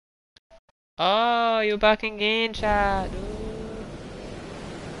Oh, you're back in game chat, dude.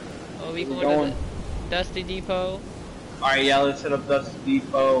 Oh, we going to the Dusty Depot. Alright, yeah, let's hit up Dusty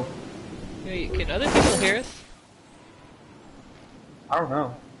Depot. Wait, can other people hear us? I don't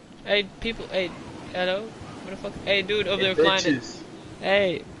know. Hey, people, hey, hello? What the fuck? Hey, dude, over there flying it. Bitches.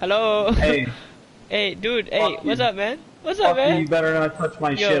 Hey, hello? Hey. Hey, dude, hey, Fuck what's you. up, man? What's Fuck up, man? you better not touch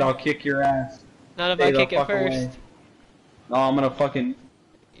my shit, I'll kick your ass. Not if Stay I the kick it fuck first. away. No, I'm gonna fucking...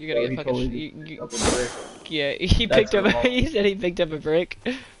 You're gonna get fucking... Totally up a brick. Yeah, he picked up... he said he picked up a brick.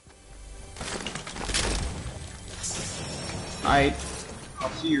 Alright. I'll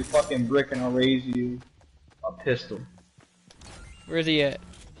see your fucking brick and I'll raise you a pistol. Where's he at?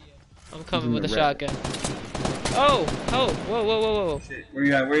 I'm coming with a shotgun. Oh! Oh! Whoa, whoa, whoa, whoa. Shit. Where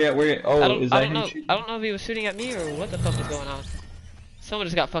you at? Where you at? Where you at? Oh, is that him shooting? I don't know if he was shooting at me or what the fuck was going on. Someone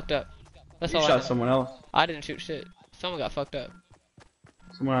just got fucked up. That's all I know. You shot someone else. I didn't shoot shit. Someone got fucked up.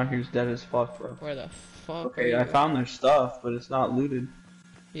 Someone out here's dead as fuck, bro. Where the fuck? Okay, I found their stuff, but it's not looted.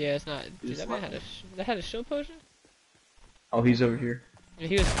 Yeah, it's not. Dude, that man had a shield potion? Oh, he's over here. Yeah,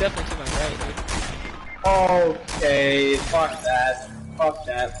 he was definitely to my right, dude. Okay, fuck that. Fuck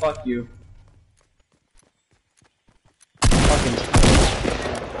that. Fuck you. Fucking.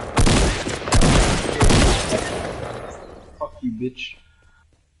 Fuck you, bitch.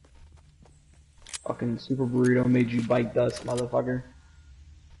 Fucking Super Burrito made you bite dust, motherfucker.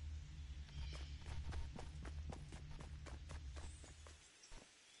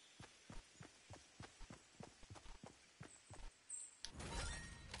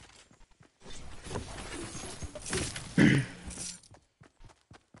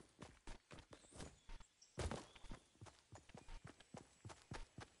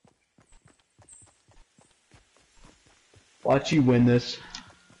 Watch you win this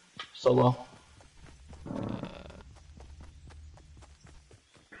solo.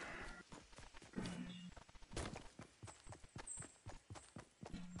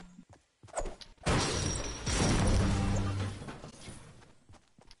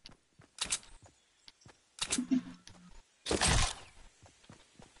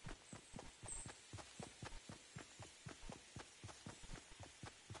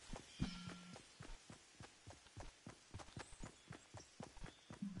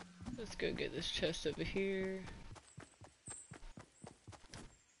 Let's go get this chest over here.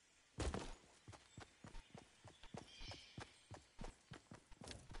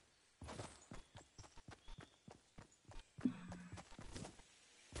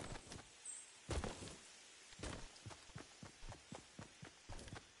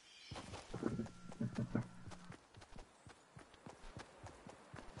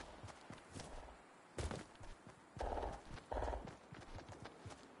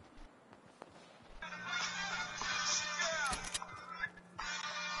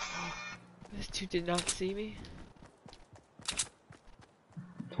 This dude did not see me.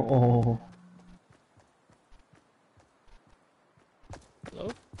 Oh.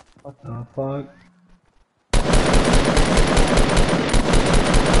 Hello? What the fuck?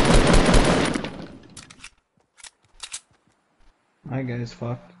 My guy's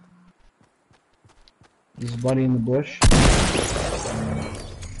fucked. Is his buddy in the bush?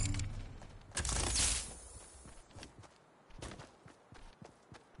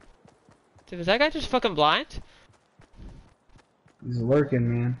 Dude, is that guy just fucking blind? He's lurking,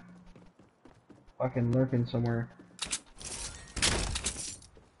 man. Fucking lurking somewhere.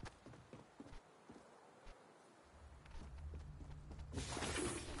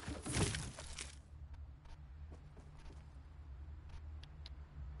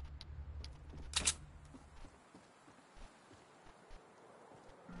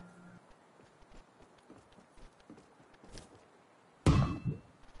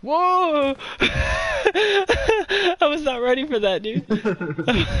 Whoa! I was not ready for that, dude.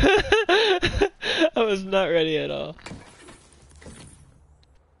 I was not ready at all.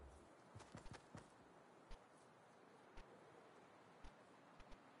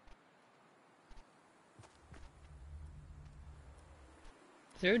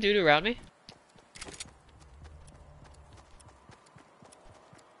 Is there a dude around me?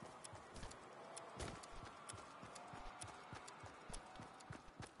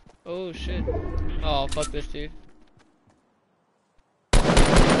 Oh shit. Oh, fuck this dude.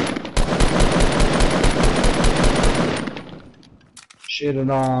 Shit it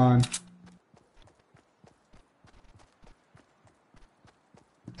on.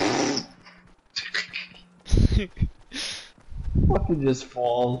 Fucking just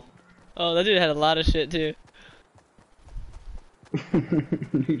fall. Oh, that dude had a lot of shit too. I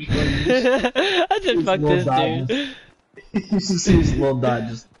said fuck this dude. You should see his little dot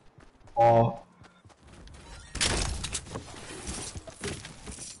just Oh.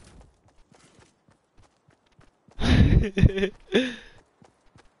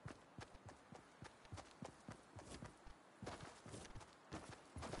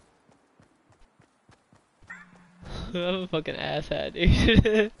 I'm a fucking asshat,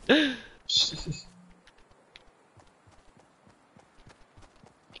 dude.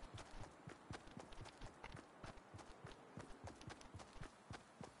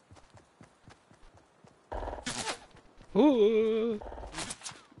 Ooh.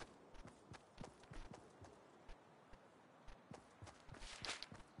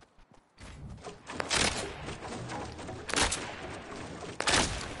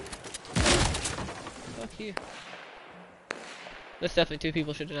 Fuck you. There's definitely two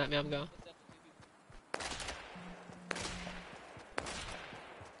people shooting at me. I'm going.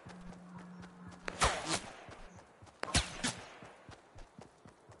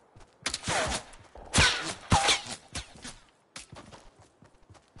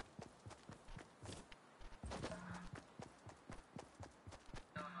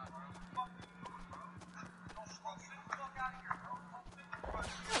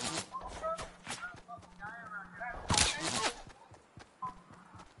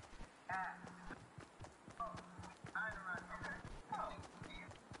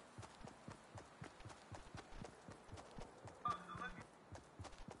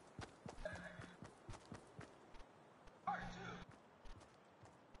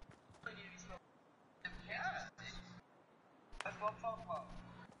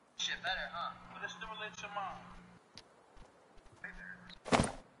 Shit better, huh? But it stimulates your mind.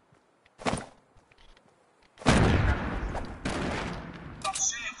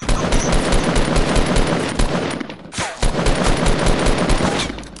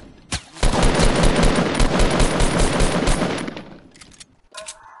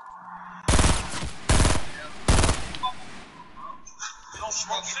 Don't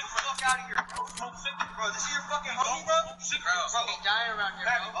smoke cigarettes. Fuck out of here. Don't smoke cigarettes. Bro, this is your fucking homie, bro? Bro, he dying around here,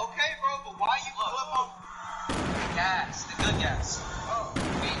 bro. Okay, bro, but why you pull up on gas? The good gas. Oh.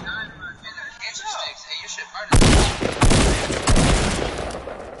 We ain't dying around here. There's cancer sticks. Hey, your shit burning.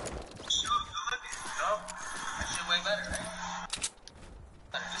 Shoot, good looking. No? That shit way better, right?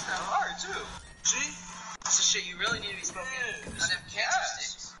 It's not hard, too. See? That's the shit you really need to be smoking. On them cancer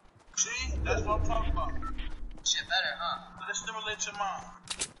sticks. See? That's what I'm talking about. Shit better, huh? But it stimulates your mind.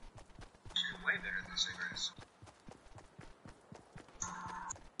 Shit way better than cigarettes.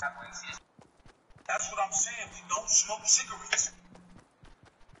 That's what I'm saying. We don't smoke cigarettes.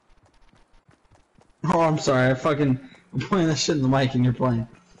 Oh, I'm sorry. I'm playing that shit in the mic and you're playing.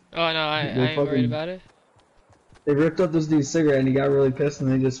 Oh no, I ain't worried about it. They ripped up this dude's cigarette and he got really pissed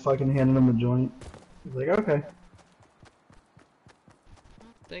and they just fucking handed him a joint. He's like, okay. I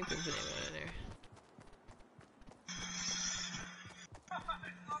don't think there's anyone in there.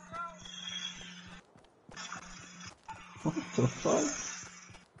 What the fuck?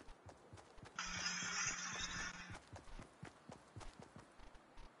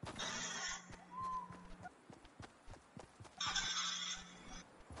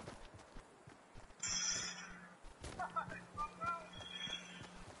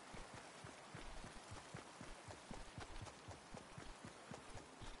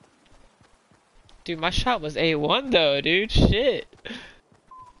 Dude, my shot was A1 though, dude. Shit.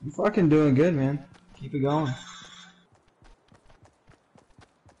 You're fucking doing good, man. Keep it going.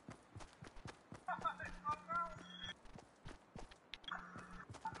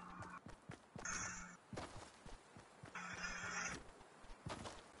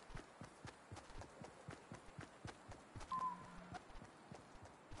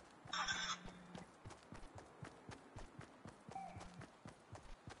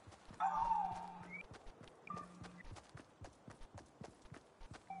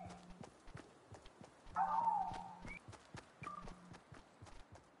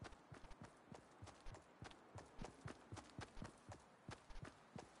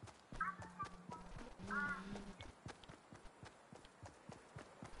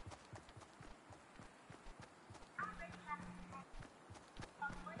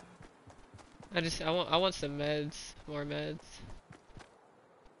 I want some meds, more meds.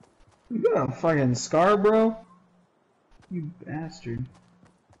 You got a fucking scar, bro? You bastard.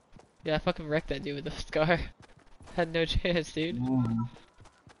 Yeah, I fucking wrecked that dude with the scar. Had no chance, dude. Mm.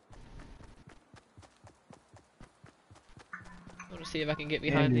 I want to see if I can get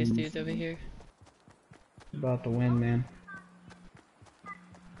behind these dudes over here. About to win, man.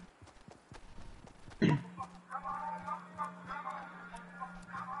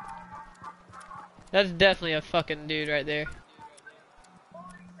 That's definitely a fucking dude right there.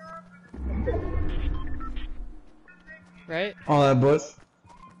 Right? Oh, that bush.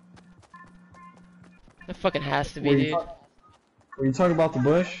 It fucking has to be, Were you, dude. were you talking about the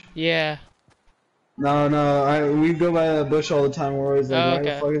bush? Yeah. No, no, we go by that bush all the time. We're always like, Oh, why the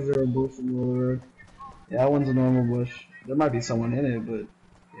okay. fuck is there a bush in the middle of the road? Yeah, that one's a normal bush. There might be someone in it, but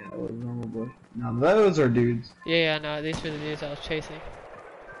yeah, that was a normal bush. Now those are dudes. Yeah, no, these were the dudes I was chasing.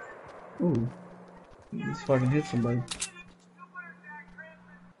 Ooh, you just fucking hit somebody.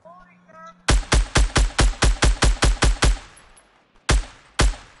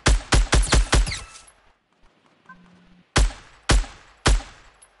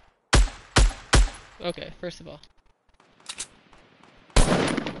 Okay, first of all.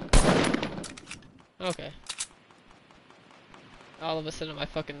 Okay. All of a sudden my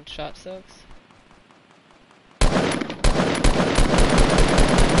fucking shot sucks.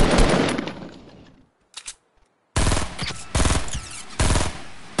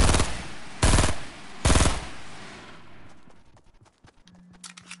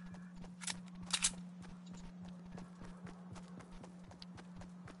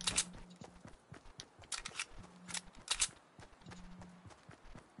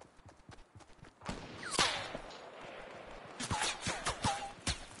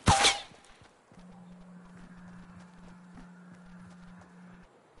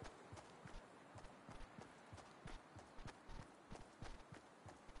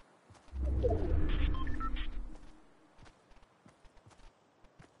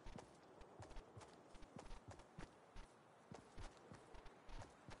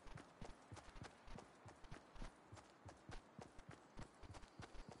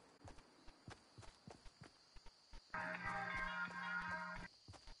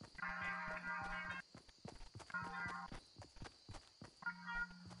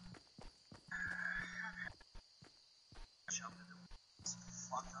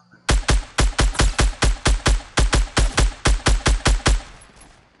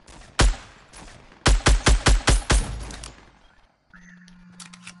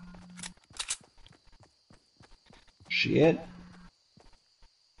 Shit.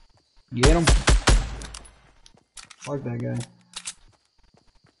 Get him. Fuck that guy.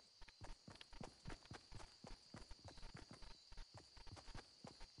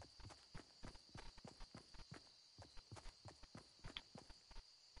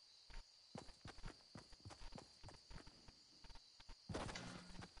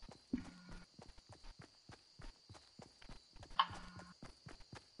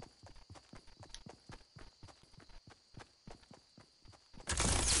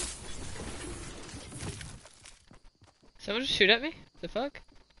 Someone just shoot at me? The fuck?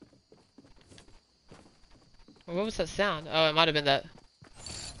 Or what was that sound? Oh, it might have been that.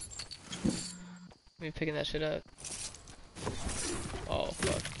 Me picking that shit up. Oh,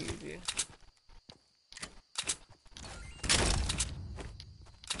 fuck you, dude.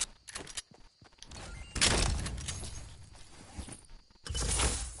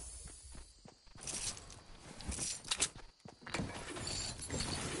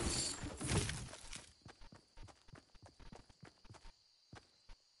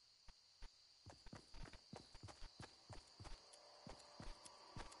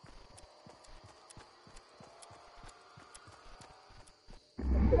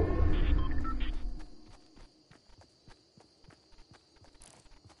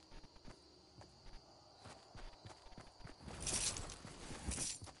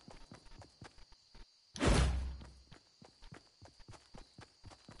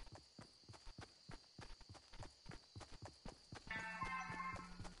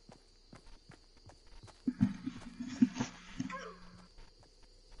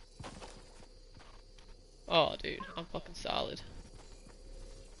 Oh, dude, I'm fucking solid.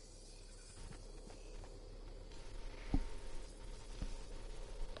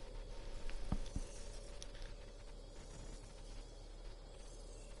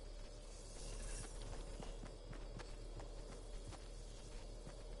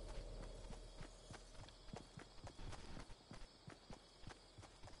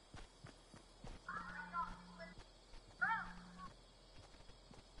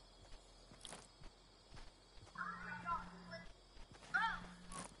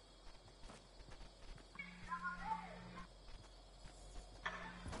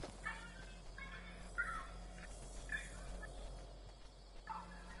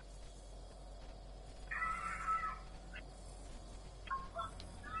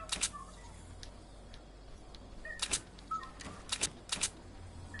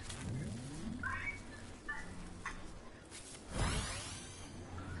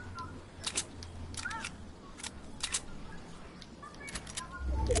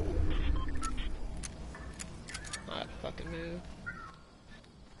 move.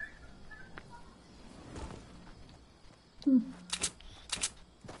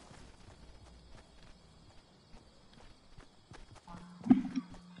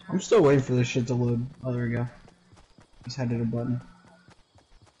 I'm still waiting for this shit to load. Oh, there we go. Just had to hit a button.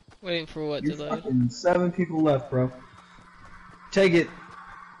 Waiting for what You're to load? fucking 7 people left, bro. Take it.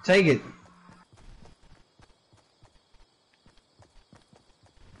 Take it.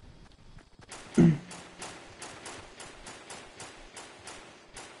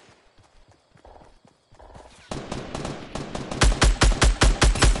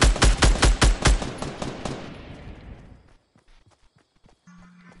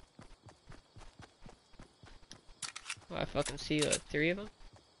 Oh, I fucking see 3 of them.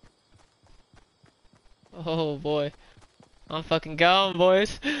 Oh boy. I'm fucking gone,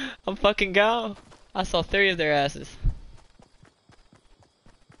 boys. I'm fucking gone. I saw 3 of their asses.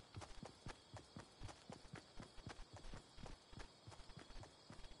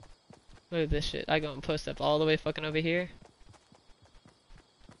 Look at this shit. I go and post up all the way fucking over here.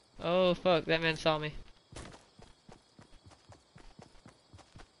 Oh fuck, that man saw me.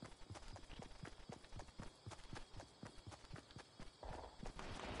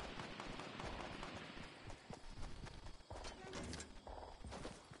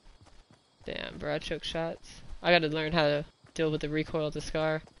 Damn, bro, I choke shots. I gotta learn how to deal with the recoil of the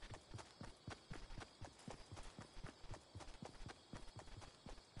Scar.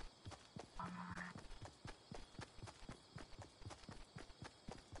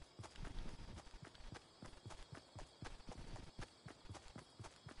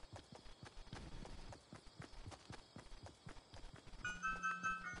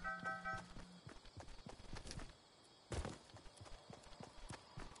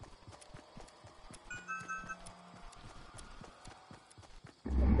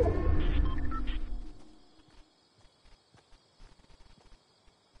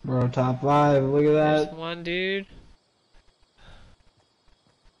 Bro, top 5. Look at There's that. one dude.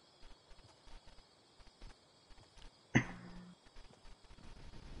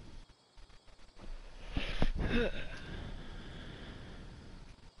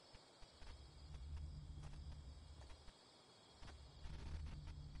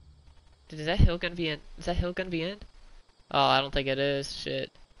 Dude, is that hill gonna be in? Is that hill gonna be in? Oh, I don't think it is.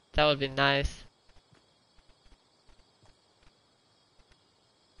 Shit. That would be nice.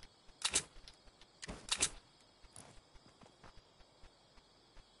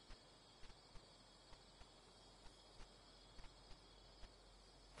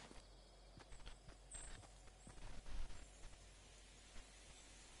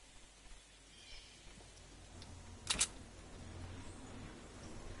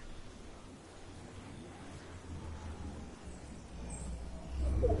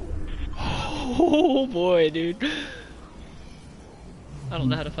 Oh boy, dude. I don't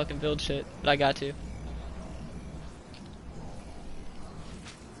know how to fucking build shit, but I got to.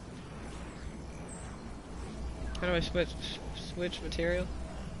 How do I switch material?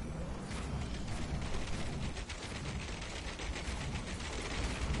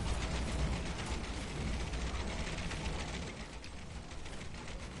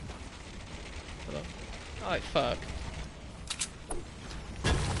 Hello. Oh fuck.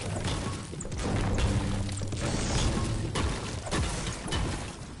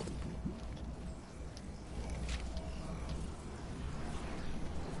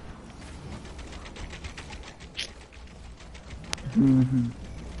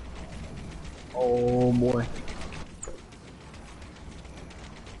 Oh boy.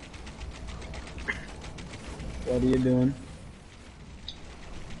 What are you doing?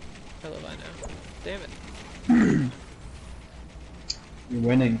 Hell if I know. Damn it. You're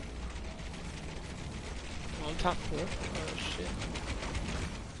winning. Oh, I'm top 4. Oh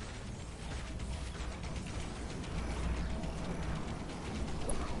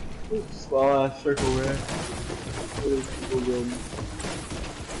shit. Small ass circle there. People building.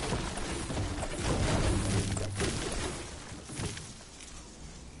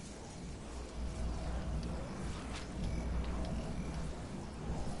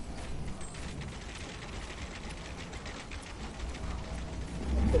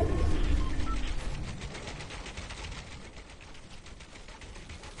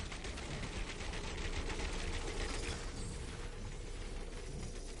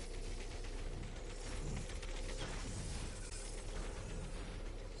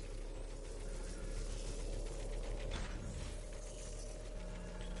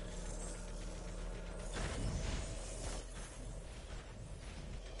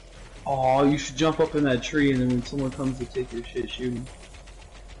 Oh, you should jump up in that tree and then when someone comes to take your shit, shoot 'em.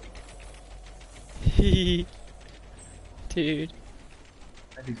 Dude.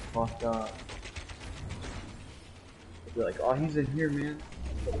 That'd be fucked up. They'd be like, oh, he's in here, man.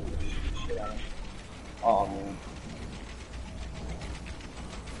 Shit out of him. Oh, man.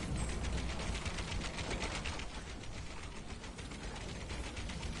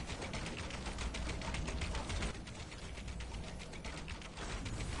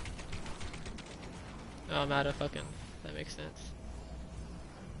 Oh, I'm out of fucking. That makes sense.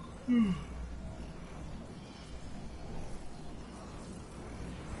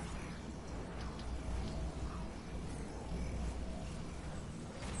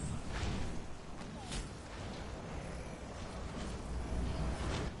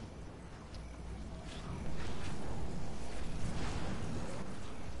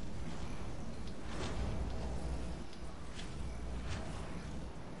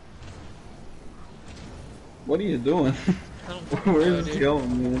 What are you doing? I don't fucking Where's know, this dude.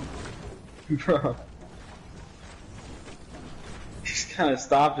 going, man? Bro. Just kind of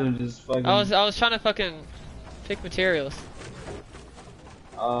stopped and just fucking. I was trying to fucking pick materials.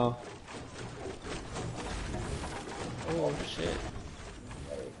 Oh. Oh shit.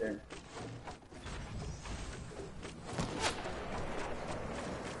 Right there.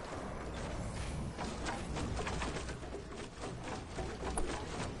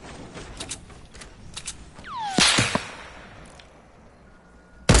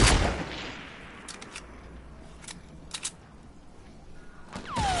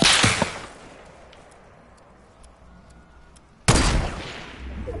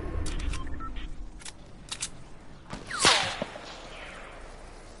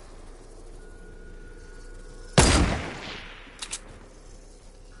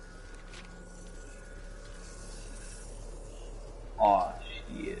 Oh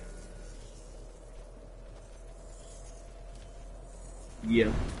shit.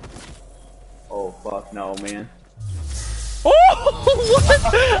 Yeah. Oh fuck no, man. Oh,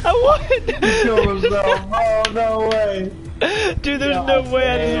 what? I won! He killed himself. Oh no way. Dude, there's God no way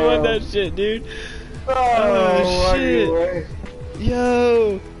I just won damn. that shit, dude. Oh, shit. way.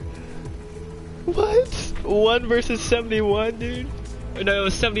 Yo. What? 1 versus 71, dude? Or no, it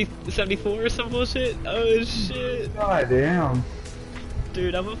was 74 or some bullshit? Oh shit. God damn.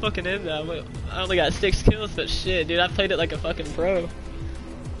 Dude, I'm a fucking end that. I only got 6 kills, but shit, dude, I played it like a fucking pro.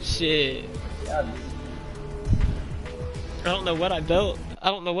 Shit. God. I don't know what I built. I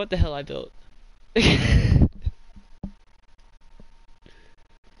don't know what the hell I built.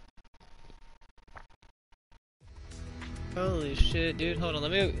 Holy shit, dude. Hold on,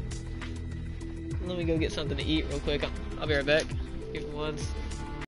 let me go get something to eat real quick. I'll be right back. Give me one.